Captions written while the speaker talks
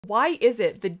Why is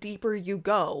it the deeper you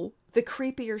go, the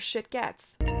creepier shit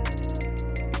gets?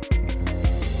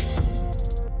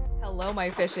 Hello my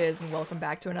fishes, and welcome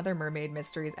back to another Mermaid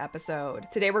Mysteries episode.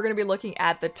 Today we're going to be looking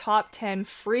at the top 10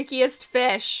 freakiest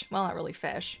fish, well not really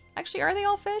fish, actually are they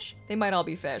all fish? They might all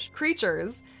be fish,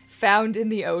 creatures found in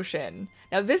the ocean.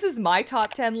 Now this is my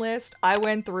top 10 list. I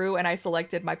went through and I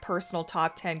selected my personal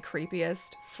top 10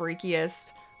 creepiest,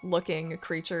 freakiest looking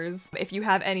creatures. If you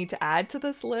have any to add to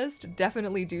this list,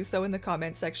 definitely do so in the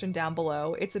comment section down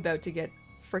below. It's about to get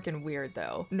freaking weird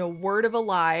though. No word of a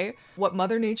lie, what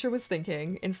Mother Nature was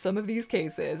thinking in some of these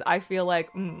cases, I feel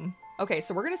like, Okay,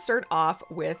 so we're gonna start off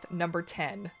with number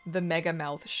 10, the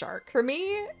Megamouth Shark. For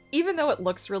me, even though it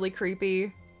looks really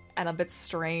creepy and a bit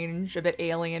strange, a bit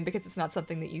alien, because it's not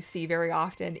something that you see very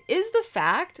often, is the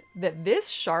fact that this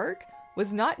shark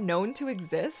was not known to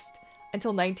exist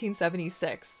until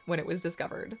 1976 when it was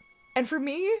discovered. And for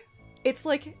me, it's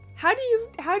like, how do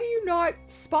you not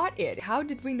spot it? How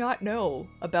did we not know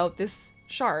about this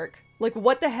shark? Like,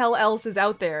 what the hell else is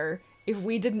out there if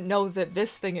we didn't know that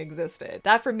this thing existed?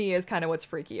 That for me is kind of what's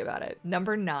freaky about it.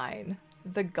 Number 9,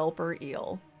 the Gulper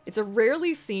Eel. It's a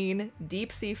rarely seen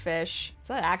deep sea fish. It's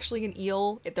not actually an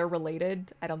eel. They're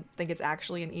related. I don't think it's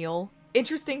actually an eel.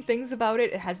 Interesting things about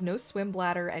it, it has no swim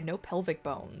bladder and no pelvic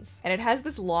bones. And it has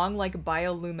this long, like,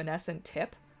 bioluminescent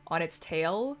tip on its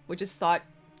tail, which is thought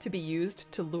to be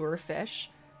used to lure fish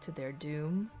to their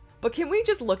doom. But can we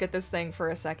just look at this thing for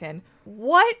a second?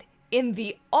 What in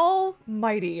the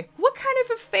almighty? What kind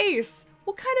of a face?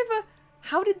 What kind of a...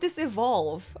 How did this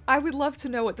evolve? I would love to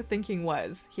know what the thinking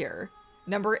was here.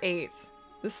 Number 8,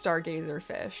 the Stargazer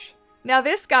Fish. Now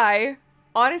this guy,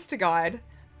 honest to God,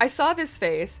 I saw this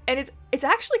face, and it's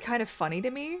actually kind of funny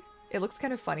to me. It looks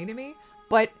kind of funny to me,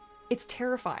 but it's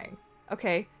terrifying,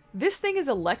 okay? This thing is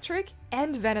electric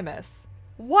and venomous.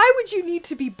 Why would you need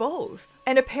to be both?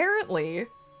 And apparently,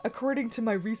 according to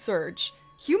my research,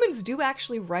 humans do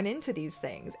actually run into these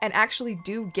things and actually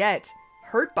do get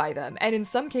hurt by them, and in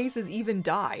some cases even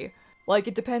die. Like,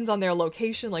 it depends on their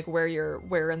location, like where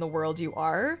in the world you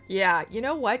are. Yeah, you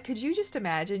know what? Could you just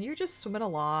imagine you're just swimming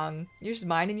along, you're just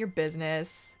minding your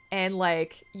business, and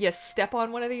like you step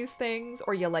on one of these things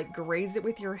or you like graze it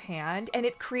with your hand and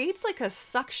it creates like a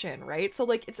suction, right? So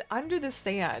like it's under the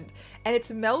sand and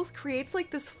its mouth creates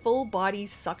like this full body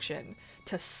suction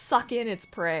to suck in its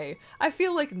prey. I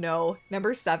feel like no.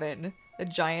 Number 7, the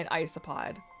giant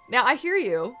isopod. Now, I hear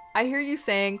you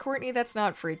saying, Courtney, that's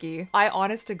not freaky.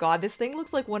 Honest to God, this thing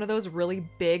looks like one of those really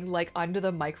big, like under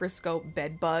the microscope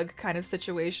bed bug kind of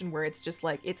situation where it's just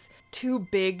like, it's too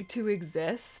big to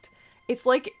exist. It's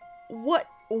like, what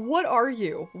are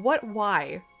you?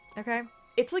 Why? Okay?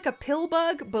 It's like a pill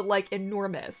bug, but like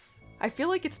enormous. I feel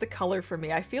like it's the color for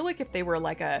me. I feel like if they were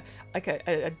like a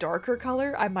darker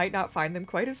color, I might not find them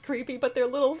quite as creepy, but their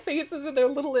little faces and their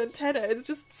little antenna is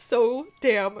just so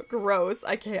damn gross.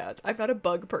 I can't. I'm not a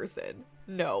bug person.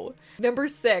 No. Number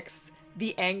 6,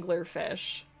 the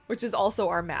anglerfish, which is also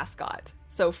our mascot.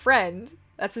 So Friend,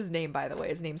 that's his name, by the way.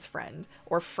 His name's Friend,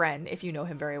 or Fren if you know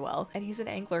him very well. And he's an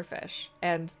anglerfish.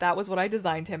 And that was what I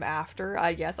designed him after.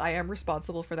 Yes, I am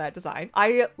responsible for that design.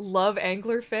 I love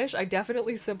anglerfish. I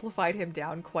definitely simplified him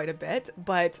down quite a bit,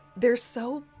 but they're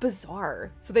so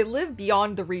bizarre. So they live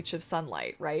beyond the reach of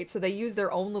sunlight, right? So they use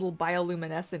their own little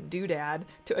bioluminescent doodad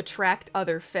to attract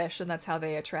other fish, and that's how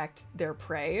they attract their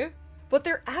prey. But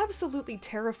they're absolutely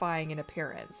terrifying in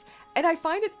appearance. And I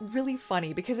find it really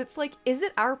funny because it's like, is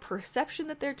it our perception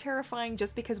that they're terrifying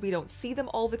just because we don't see them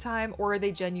all the time, or are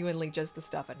they genuinely just the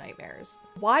stuff of nightmares?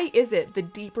 Why is it the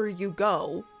deeper you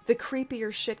go, the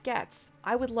creepier shit gets?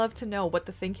 I would love to know what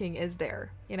the thinking is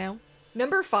there, you know?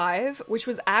 Number 5, which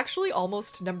was actually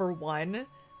almost number 1,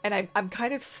 and I'm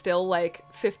kind of still like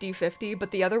 50-50, but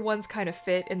the other ones kind of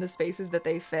fit in the spaces that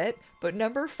they fit, but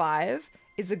number 5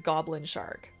 is a Goblin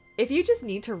Shark. If you just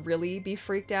need to really be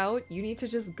freaked out, you need to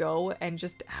just go and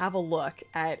just have a look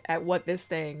at what this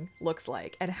thing looks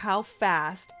like and how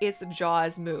fast its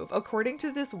jaws move. According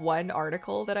to this one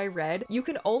article that I read, you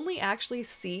can only actually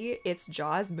see its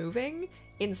jaws moving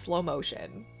in slow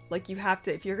motion. Like you have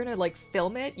to, if you're gonna like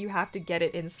film it, you have to get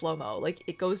it in slow-mo. Like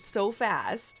it goes so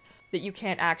fast that you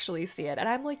can't actually see it. And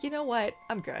I'm like, you know what?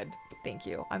 I'm good. Thank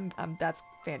you. That's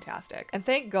fantastic. And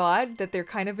thank God that they're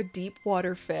kind of a deep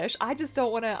water fish. I just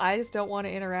don't want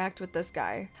to interact with this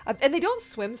guy. And they don't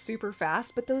swim super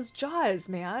fast, but those jaws,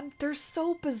 man, they're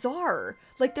so bizarre.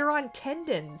 Like they're on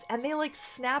tendons and they like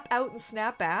snap out and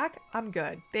snap back. I'm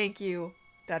good. Thank you.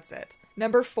 That's it.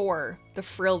 Number 4, the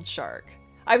Frilled Shark.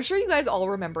 I'm sure you guys all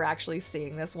remember actually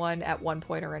seeing this one at one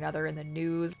point or another in the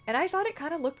news, and I thought it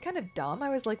kind of looked kind of dumb. I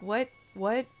was like, what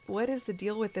What is the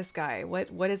deal with this guy?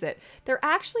 What is it? They're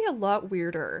actually a lot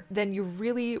weirder than you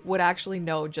really would actually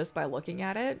know just by looking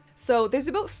at it. So there's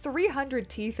about 300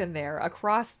 teeth in there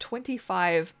across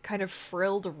 25 kind of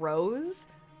frilled rows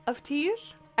of teeth.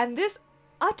 And this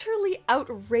utterly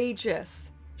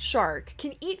outrageous shark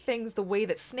can eat things the way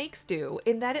that snakes do,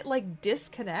 in that it like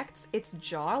disconnects its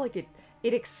jaw, like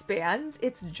it expands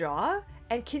its jaw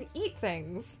and can eat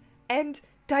things and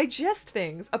digest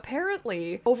things,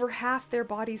 apparently over half their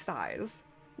body size.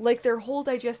 Like their whole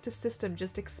digestive system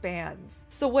just expands.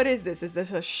 So what is this? Is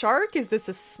this a shark? Is this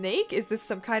a snake? Is this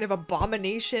some kind of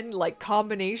abomination, like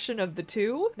combination of the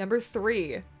two? Number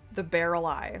 3, the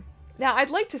Barreleye. Now, I'd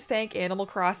like to thank Animal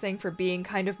Crossing for being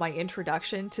kind of my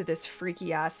introduction to this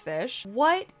freaky ass fish.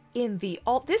 What in the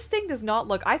this thing does not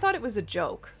look, I thought it was a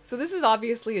joke. So this is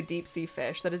obviously a deep sea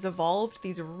fish that has evolved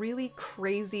these really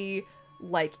crazy,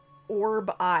 like,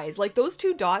 orb eyes. Like those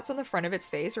 2 dots on the front of its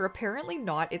face are apparently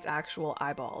not its actual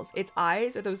eyeballs. Its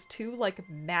eyes are those 2 like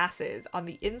masses on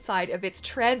the inside of its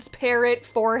transparent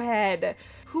forehead.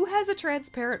 Who has a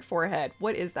transparent forehead?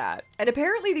 What is that? And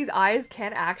apparently these eyes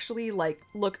can actually like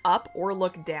look up or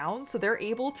look down, so they're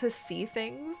able to see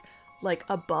things like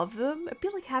above them. It'd be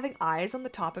like having eyes on the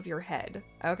top of your head.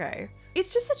 Okay.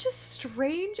 It's just such a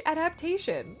strange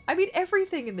adaptation. I mean,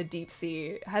 everything in the deep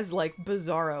sea has like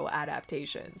bizarro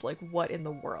adaptations. Like, what in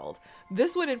the world?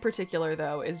 This one in particular,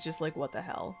 though, is just like, what the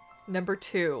hell? Number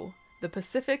 2, the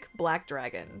Pacific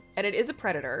Blackdragon. And it is a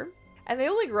predator. And they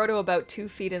only grow to about 2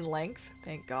 feet in length.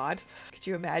 Thank God. Could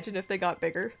you imagine if they got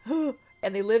bigger?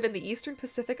 And they live in the eastern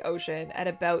Pacific Ocean at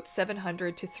about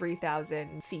 700 to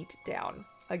 3,000 feet down.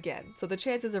 Again, so the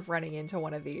chances of running into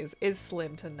one of these is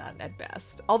slim to none at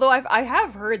best. Although I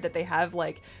have heard that they have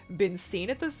like been seen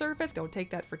at the surface. Don't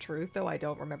take that for truth though, I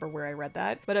don't remember where I read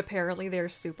that. But apparently they're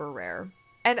super rare.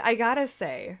 And I gotta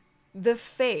say, the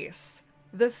face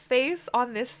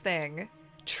on this thing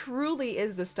truly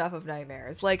is the stuff of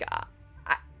nightmares. Like,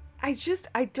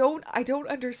 I don't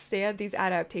understand these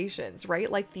adaptations, right?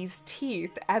 Like these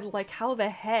teeth and like how the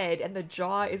head and the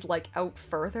jaw is like out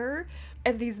further.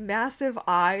 And these massive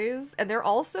eyes, and they're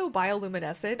also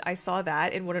bioluminescent. I saw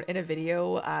that in a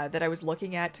video that I was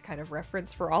looking at to kind of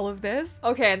reference for all of this.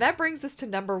 Okay, and that brings us to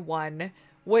number 1,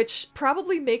 which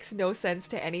probably makes no sense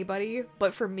to anybody,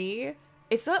 but for me,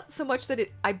 it's not so much that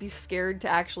I'd be scared to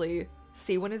actually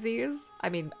see one of these. I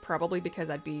mean, probably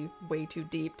because I'd be way too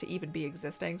deep to even be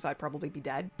existing, so I'd probably be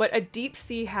dead. But a deep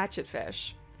sea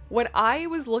hatchetfish. When I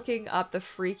was looking up the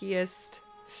freakiest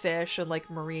fish and like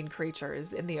marine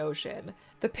creatures in the ocean,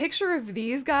 the picture of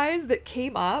these guys that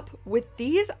came up with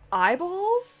these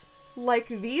eyeballs, like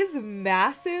these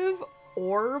massive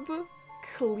orb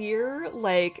clear,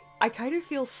 like I kind of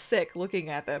feel sick looking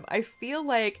at them. I feel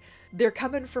like they're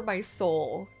coming for my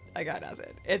soul. I got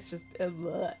nothing. It's just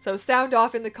bleh. So sound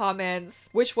off in the comments.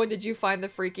 Which one did you find the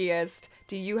freakiest?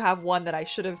 Do you have one that I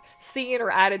should have seen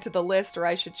or added to the list or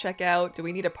I should check out? Do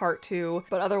we need a part 2?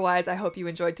 But otherwise, I hope you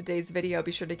enjoyed today's video.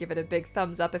 Be sure to give it a big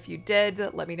thumbs up if you did.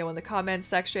 Let me know in the comments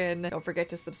section. Don't forget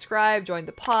to subscribe, join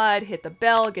the pod, hit the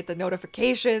bell, get the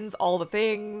notifications, all the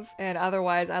things. And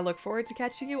otherwise, I look forward to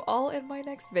catching you all in my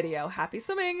next video. Happy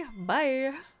swimming.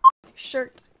 Bye.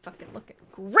 Shirt fucking looking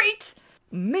great.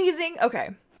 Amazing. Okay.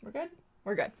 We're good?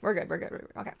 We're good. We're good. We're good. We're good.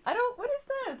 Okay. What is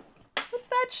this? What's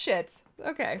that shit?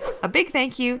 Okay. A big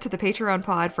thank you to the Patreon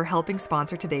Pod for helping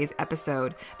sponsor today's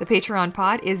episode. The Patreon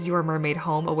Pod is your mermaid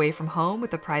home away from home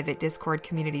with a private Discord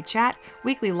community chat,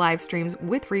 weekly live streams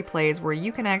with replays where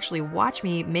you can actually watch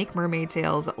me make mermaid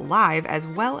tales live, as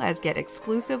well as get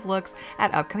exclusive looks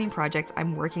at upcoming projects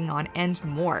I'm working on and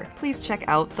more. Please check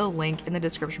out the link in the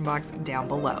description box down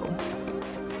below.